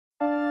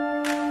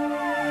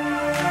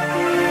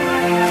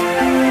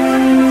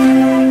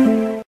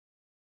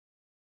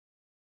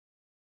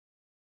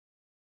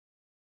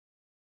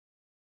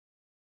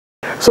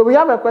So we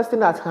have a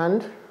question at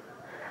hand,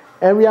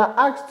 and we are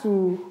asked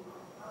to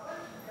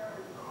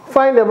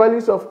find the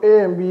values of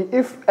a and b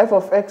if f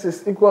of x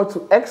is equal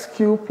to x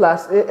cubed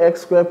plus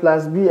ax squared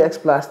plus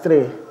bx plus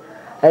 3.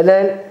 And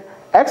then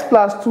x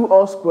plus 2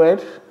 all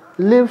squared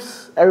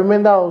leaves a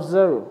remainder of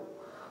 0.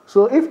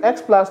 So if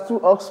x plus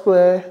 2 all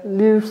squared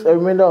leaves a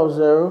remainder of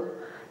 0,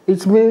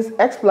 it means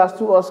x plus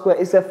 2 all squared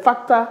is a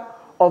factor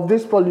of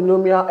this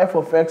polynomial f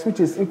of x, which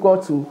is equal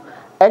to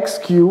x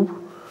cubed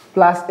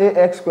plus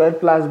ax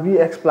squared plus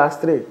bx plus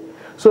 3.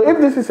 So if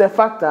this is a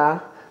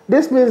factor,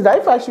 this means that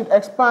if I should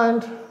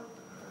expand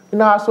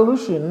in our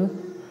solution,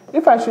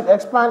 if I should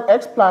expand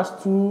x plus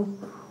 2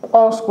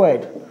 all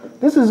squared,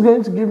 this is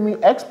going to give me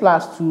x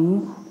plus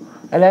 2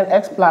 and then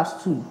x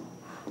plus 2.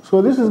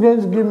 So this is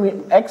going to give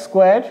me x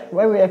squared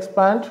when we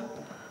expand,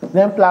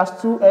 then plus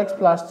 2x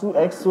plus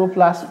 2x, so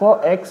plus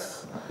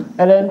 4x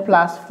and then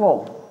plus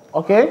 4.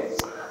 Okay?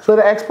 So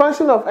the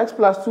expansion of x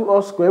plus 2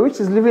 all squared, which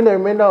is leaving a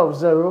remainder of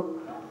 0,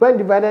 when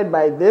divided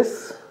by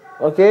this,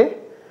 okay,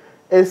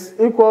 is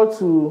equal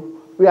to,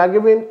 we are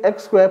given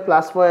x squared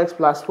plus 4x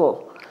plus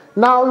 4.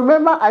 Now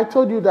remember I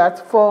told you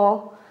that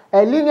for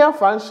a linear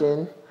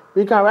function,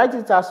 we can write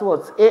it as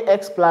what?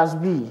 Ax plus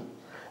b.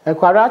 A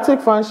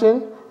quadratic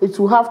function, it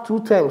will have two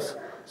terms.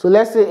 So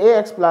let's say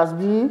ax plus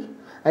b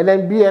and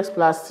then bx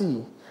plus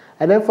c.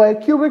 And then for a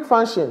cubic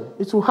function,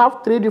 it will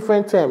have three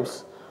different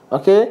terms.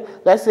 Okay?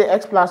 Let's say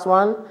x plus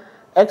 1,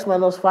 x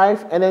minus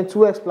 5, and then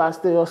 2x plus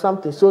 3 or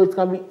something. So it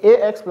can be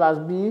ax plus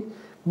b,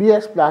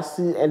 bx plus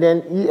c, and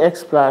then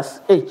ex plus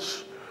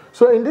h.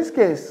 So in this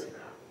case,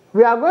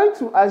 we are going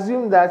to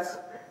assume that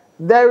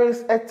there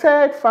is a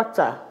third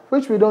factor,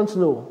 which we don't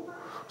know.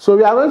 So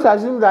we are going to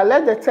assume that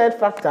let the third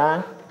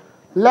factor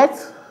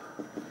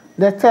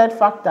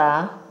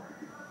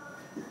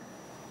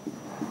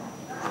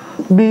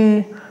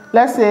be,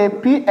 let's say,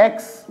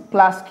 px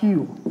plus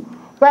q,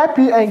 where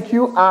p and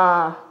q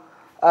are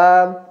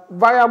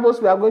variables,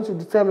 we are going to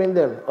determine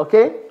them,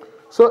 okay?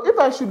 So if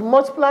I should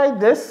multiply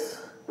this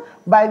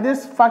by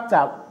this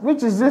factor,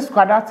 which is this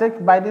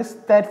quadratic, by this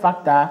third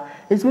factor,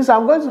 it means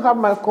I'm going to have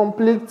my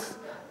complete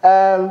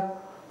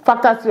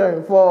factor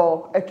theorem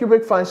for a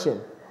cubic function,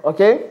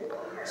 okay?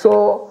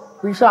 So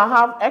we shall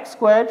have x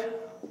squared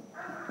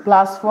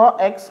plus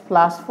 4x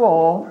plus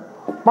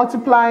 4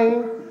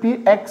 multiplying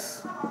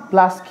px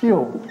plus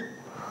q.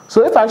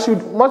 So if I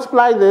should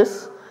multiply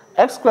this,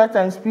 x squared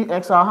times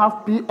px, I'll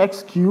have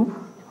px cubed.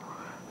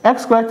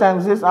 X squared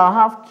times this, I'll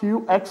have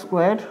qx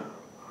squared.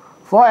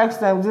 4x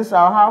times this,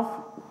 I'll have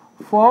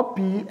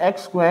 4px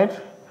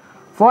squared.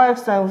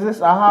 4x times this,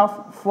 I'll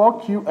have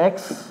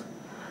 4qx.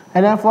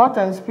 And then 4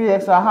 times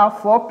px, I'll have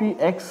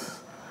 4px.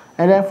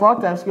 And then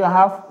 4 times q, I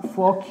have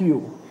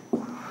 4q.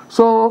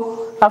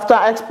 So after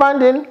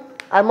expanding,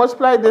 I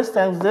multiply this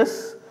times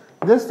this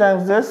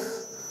times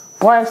this,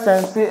 4x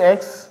times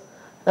px,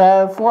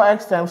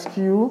 4x times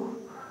q,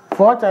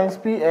 4 times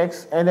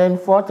px, and then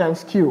 4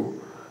 times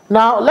q.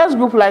 Now let's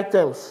group like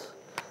terms.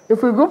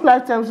 If we group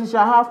like terms, we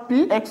shall have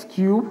px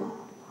cubed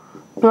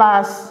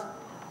plus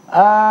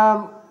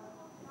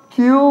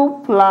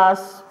q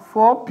plus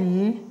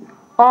 4p,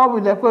 all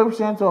with the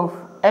coefficient of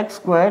x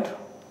squared.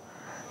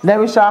 Then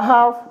we shall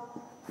have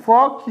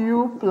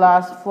 4q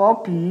plus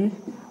 4p,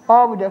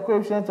 all with the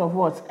coefficient of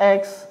what?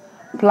 X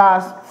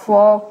plus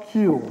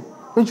 4q,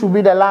 which will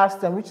be the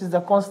last term, which is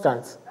the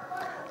constant.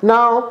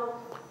 Now,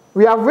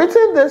 we have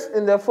written this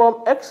in the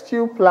form x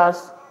cubed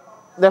plus,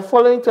 the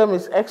following term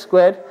is x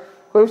squared,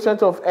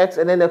 coefficient of x,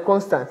 and then the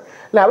constant.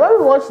 Now, when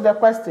we watch the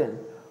question,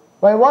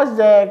 when we watch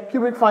the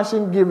cubic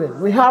function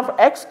given, we have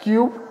x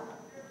cubed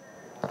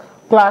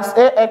plus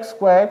ax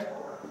squared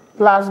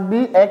plus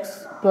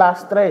bx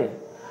plus 3.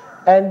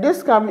 And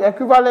this can be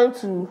equivalent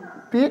to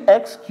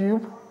px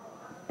cubed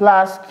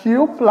plus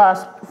q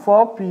plus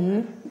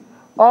 4p,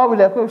 all with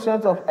the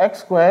coefficient of x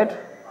squared,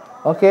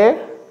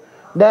 okay?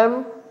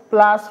 Then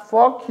plus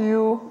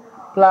 4q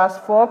plus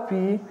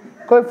 4p,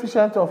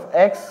 coefficient of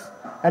x,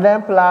 and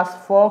then plus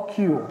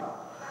 4q.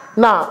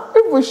 Now,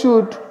 if we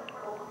should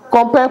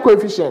compare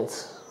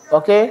coefficients,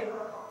 okay?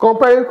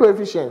 Comparing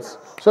coefficients.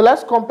 So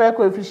let's compare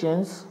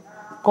coefficients.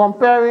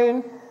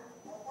 Comparing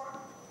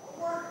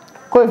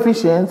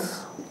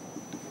coefficients.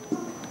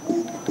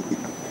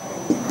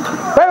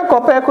 When we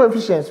compare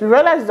coefficients, we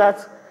realize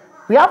that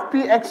we have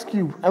px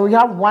cubed and we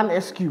have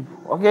 1s cubed.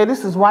 Okay,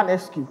 this is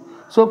 1s cubed.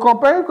 So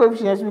comparing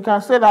coefficients, we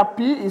can say that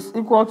p is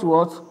equal to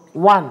what?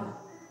 1.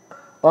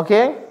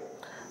 Okay?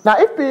 Now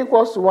if p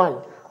equals to 1,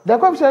 the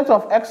coefficient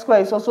of x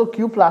squared is also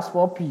q plus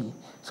 4p.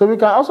 So we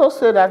can also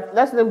say that,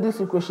 let's name this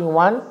equation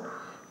 1.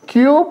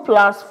 Q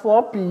plus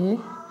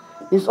 4p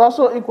is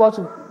also equal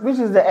to, which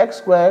is the x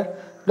squared.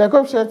 The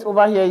coefficient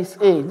over here is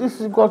a. This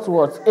is equal to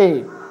what?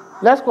 A.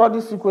 Let's call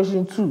this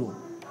equation 2.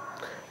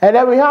 And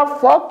then we have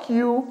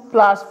 4q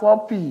plus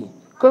 4p,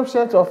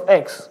 coefficient of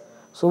x.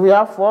 So we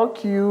have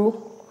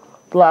 4q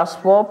plus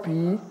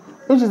 4p,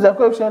 which is the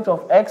coefficient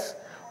of x.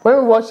 When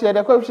we watch here,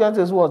 the coefficient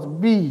is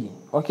what? B.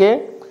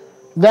 Okay?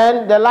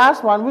 Then the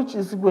last one, which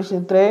is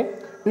equation 3,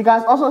 we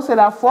can also say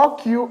that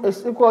 4q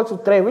is equal to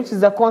 3, which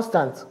is the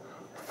constant.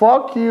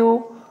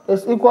 4q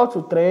is equal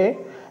to 3.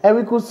 And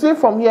we could see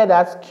from here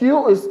that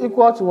q is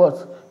equal to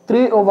what?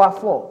 3 over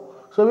 4.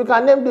 So we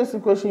can name this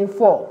equation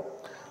 4.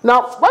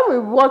 Now, when we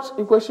watch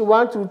equation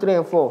 1, 2, 3,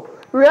 and 4,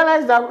 we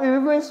realize that we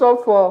even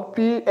solved for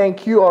p and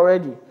q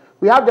already.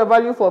 We have the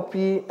value for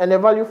p and the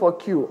value for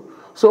q.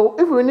 So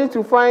if we need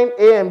to find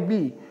a and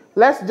b,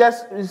 let's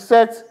just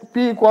set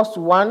p equals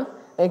to 1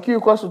 and q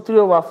equals to 3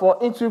 over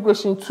 4 into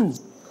equation 2.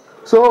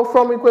 So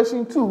from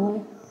equation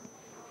 2,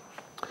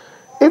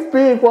 if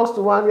p equals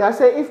to 1, we are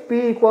saying if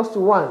p equals to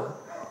 1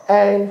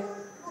 and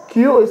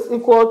q is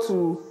equal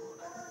to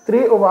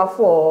 3 over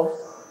 4,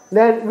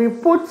 then we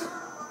put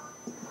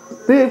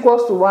p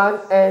equals to 1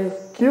 and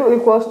q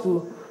equals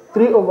to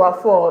 3 over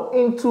 4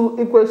 into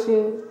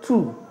equation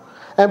 2.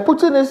 And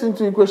putting this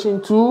into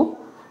equation 2,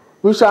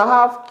 we shall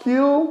have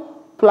q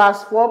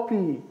plus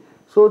 4p.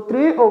 So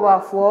 3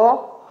 over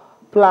 4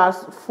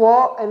 plus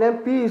 4, and then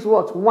p is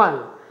what?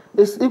 1.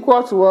 Is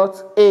equal to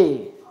what?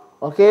 A.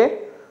 Okay?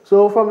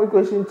 So from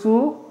equation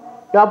 2,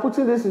 we are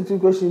putting this into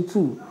equation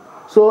 2.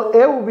 So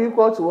a will be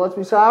equal to what?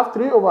 We shall have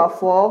 3 over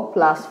 4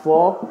 plus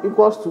 4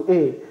 equals to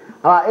a.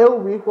 Our a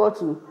will be equal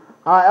to,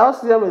 our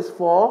LCM is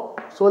 4.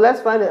 So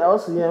let's find the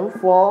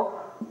LCM.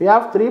 4, we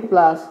have 3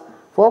 plus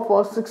 4,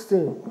 4,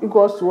 16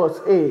 equals to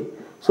what? A.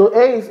 So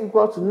a is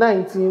equal to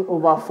 19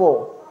 over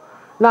 4.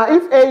 Now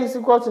if a is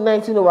equal to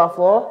 19 over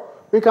 4,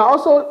 we can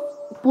also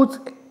put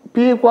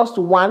p equals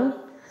to 1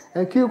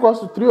 and q equals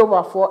to 3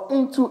 over 4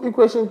 into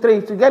equation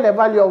 3 to get the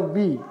value of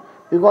b,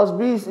 because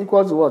b is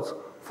equal to what?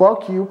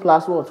 4q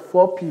plus what?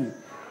 4p.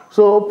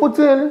 So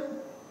putting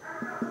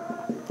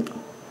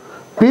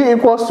p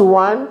equals to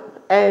 1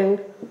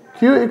 and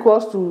q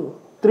equals to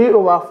 3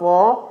 over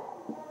 4,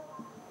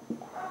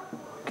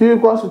 q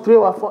equals to 3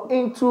 over 4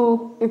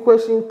 into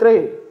equation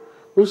 3,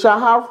 we shall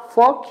have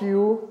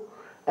 4q,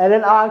 and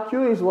then our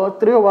q is what?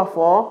 3 over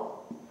 4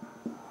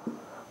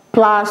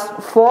 plus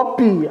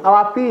 4p.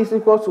 Our p is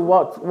equal to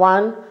what?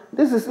 1.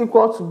 This is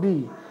equal to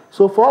b.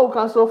 So 4 will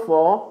cancel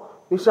 4.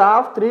 We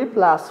shall have 3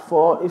 plus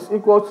 4 is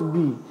equal to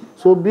b.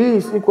 So b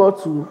is equal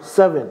to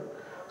 7.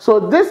 So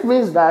this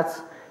means that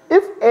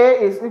if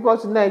a is equal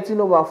to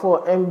 19 over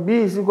 4 and b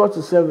is equal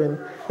to 7,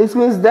 it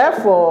means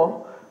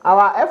therefore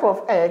our f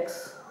of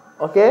x,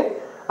 okay,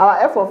 our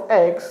f of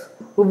x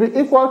will be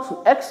equal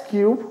to x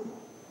cubed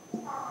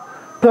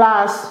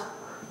plus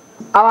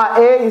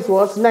our a is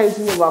what?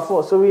 19 over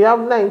 4. So we have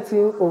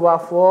 19 over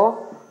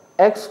 4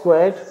 x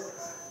squared,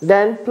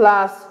 then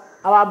plus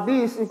our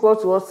b is equal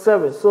to what?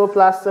 7. So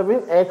plus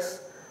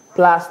 7x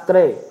plus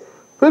 3,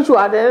 which will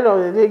at the end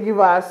of the day give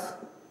us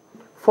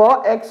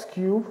 4x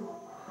cubed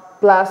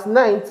plus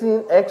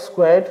 19x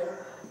squared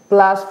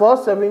plus 4,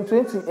 7,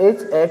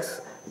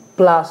 28x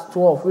plus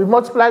 12. We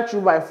multiply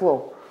through by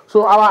 4.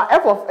 So our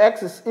f of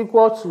x is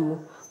equal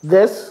to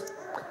this.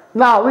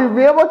 Now we'll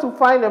be able to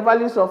find the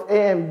values of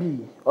a and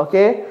b.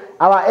 Okay,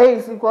 our a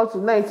is equal to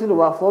 19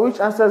 over 4, which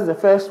answers the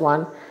first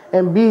one,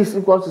 and b is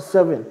equal to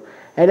 7.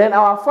 And then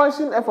our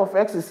function f of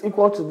x is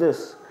equal to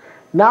this.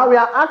 Now we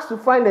are asked to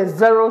find the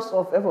zeros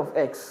of f of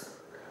x.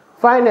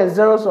 Find the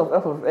zeros of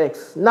f of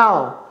x.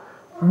 Now,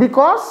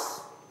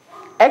 because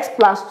x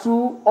plus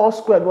 2 all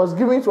squared was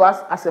given to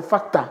us as a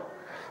factor,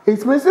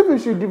 it means if we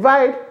should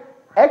divide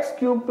x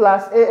cubed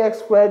plus ax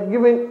squared,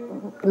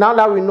 given now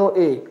that we know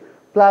a,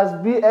 plus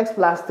bx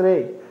plus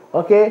 3,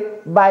 okay,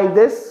 by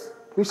this,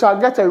 we shall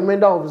get a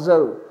remainder of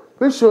 0,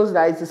 which shows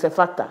that it is a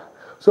factor.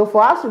 So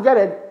for us to get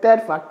a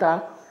third factor,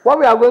 what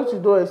we are going to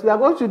do is we are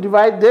going to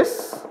divide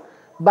this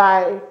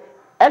by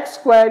x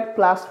squared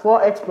plus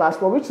 4x plus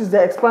 4, which is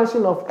the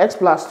expansion of x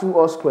plus 2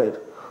 all squared.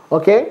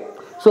 Okay,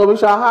 so we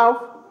shall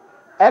have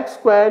x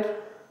squared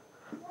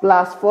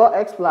plus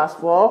 4x plus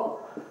 4.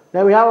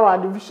 Then we have our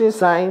division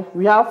sign.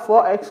 We have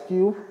 4x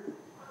cubed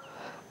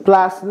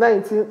plus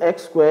 19x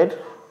squared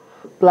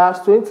plus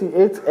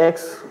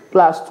 28x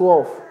plus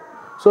 12.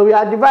 So we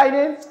are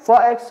dividing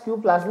 4x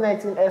cubed plus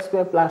 19x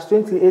squared plus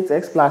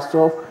 28x plus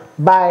 12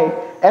 by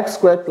x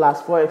squared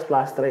plus 4x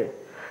plus 3.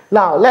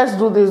 Now let's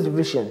do this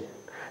division.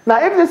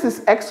 Now if this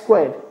is x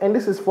squared and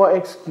this is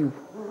 4x cubed,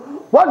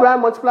 what do I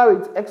multiply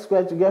with x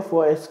squared to get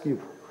 4x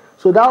cubed?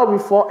 So that will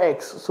be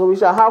 4x. So we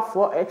shall have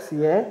 4x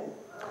here.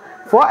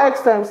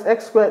 4x times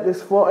x squared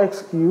is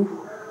 4x cubed.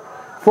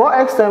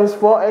 4x times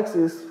 4x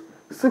is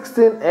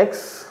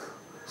 16x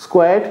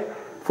squared.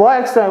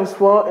 4x times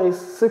 4 is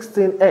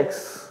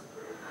 16x.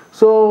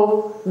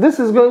 So this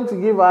is going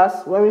to give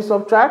us, when we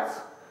subtract,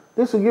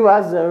 this will give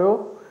us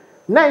 0.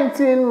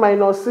 19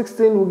 minus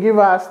 16 will give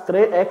us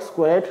 3x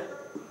squared.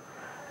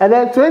 And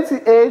then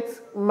 28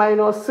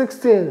 minus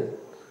 16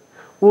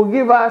 will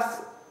give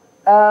us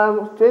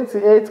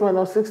 28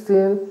 minus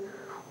 16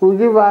 will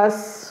give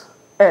us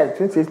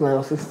 28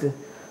 minus 16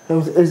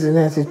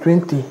 is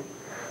 20.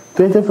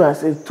 20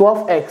 plus 8,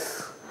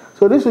 12x.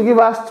 So this will give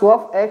us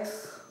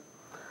 12x.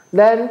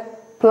 Then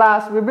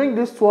plus, we bring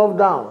this 12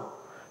 down.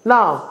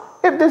 Now,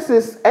 if this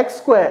is x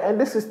squared and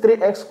this is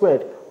 3x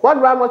squared, what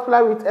do I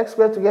multiply with x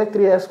squared to get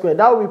 3x squared?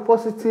 That will be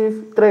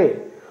positive 3.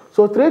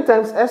 So 3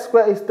 times x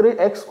squared is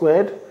 3x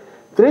squared.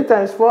 3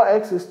 times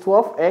 4x is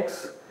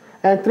 12x.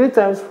 And 3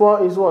 times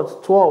 4 is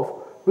what?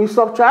 12. We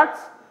subtract,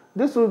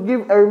 this will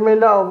give a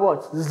remainder of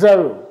what?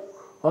 0.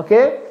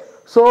 Okay?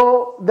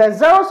 So the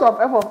zeros of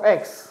f of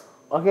x,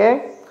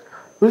 okay?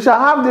 We shall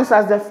have this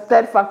as the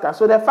third factor.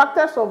 So the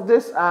factors of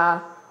this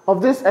are,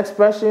 of this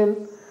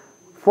expression,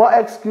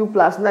 4x cubed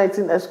plus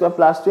 19x squared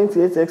plus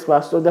 28x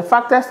plus 2. The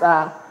factors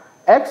are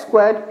x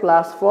squared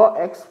plus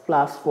 4x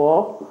plus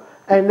 4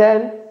 and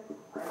then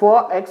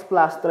 4x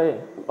plus 3.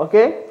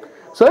 Okay?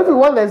 So if we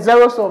want the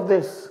zeros of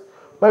this,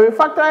 when we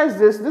factorize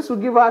this, this will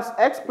give us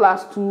x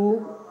plus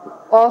 2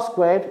 all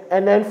squared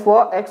and then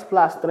 4x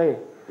plus 3.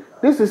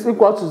 This is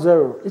equal to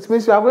 0. It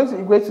means we are going to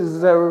equate to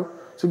 0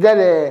 to get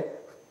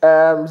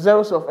the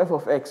zeros of f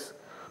of x.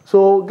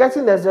 So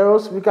getting the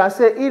zeros, we can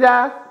say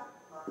either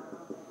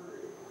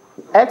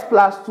x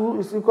plus 2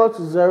 is equal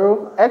to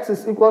 0, x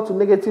is equal to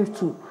negative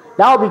 2.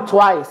 That will be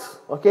twice,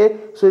 okay?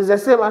 So it's the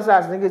same answer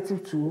as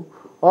negative 2.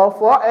 Or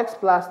 4x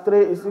plus 3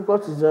 is equal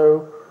to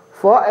 0,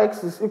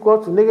 4x is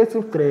equal to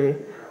negative 3,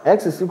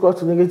 x is equal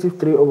to negative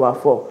 3 over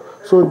 4.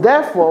 So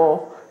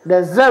therefore,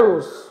 the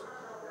zeros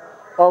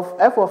of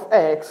f of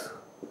x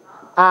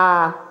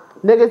are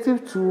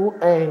negative 2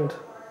 and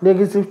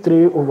negative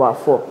 3 over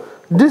 4.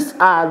 These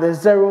are the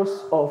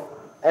zeros of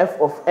f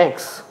of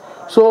x.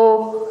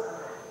 So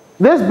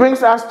this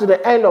brings us to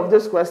the end of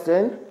this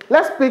question.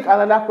 Let's pick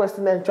another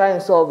question and try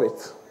and solve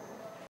it.